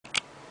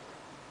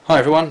Hi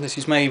everyone, this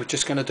is me. We're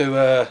just going to do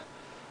a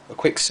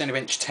quick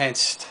Cinebench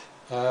test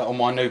on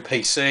my new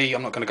PC.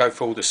 I'm not going to go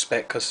through all the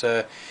spec because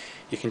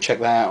you can check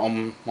that out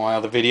on my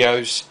other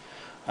videos.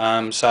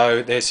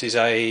 So this is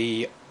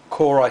a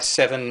Core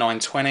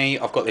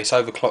i7-920. I've got this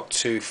overclocked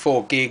to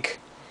 4 gig,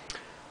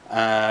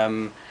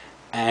 and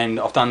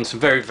I've done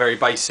some very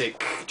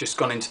basic, just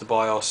gone into the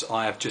BIOS.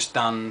 I have just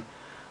done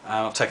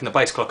I've taken the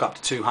base clock up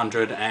to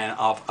 200 and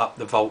I've upped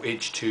the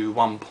voltage to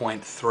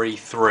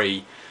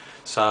 1.33.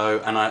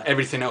 So, and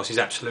everything else is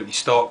absolutely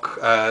stock.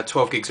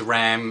 12 gigs of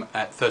RAM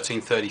at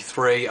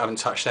 1333. I haven't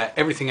touched that.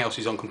 Everything else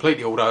is on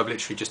completely auto. I've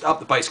literally just upped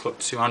the base clock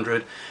to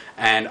 200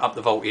 and upped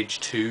the voltage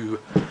to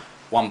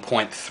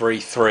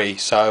 1.33.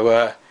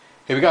 So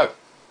here we go.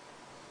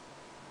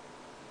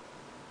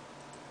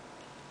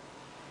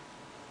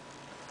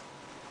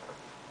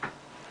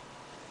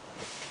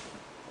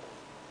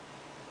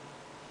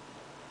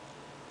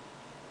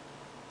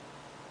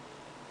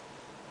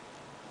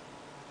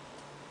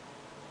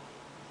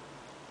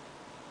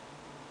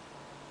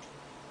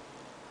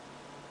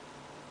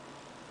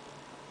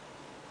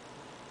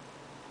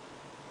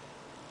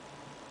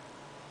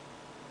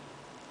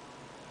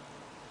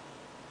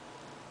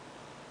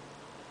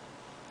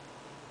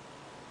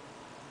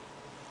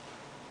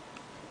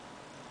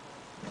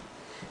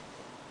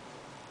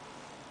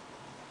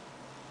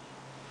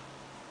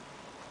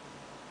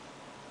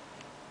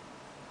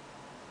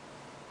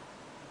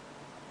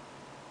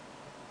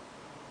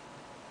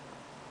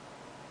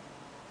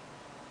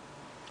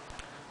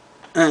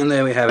 And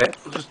there we have it.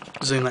 I'll just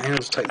zoom that in. I'll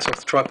just take this off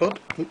the tripod.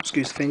 Oops,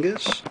 excuse the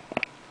fingers.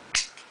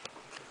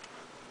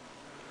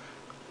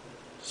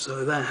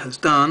 So that has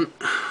done.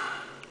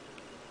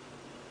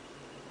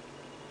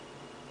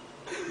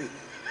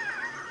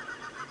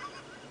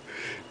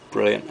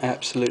 Brilliant,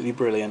 absolutely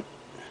brilliant.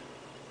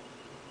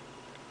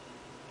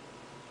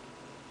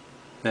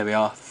 There we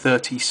are,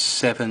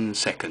 37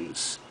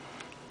 seconds.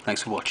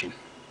 Thanks for watching.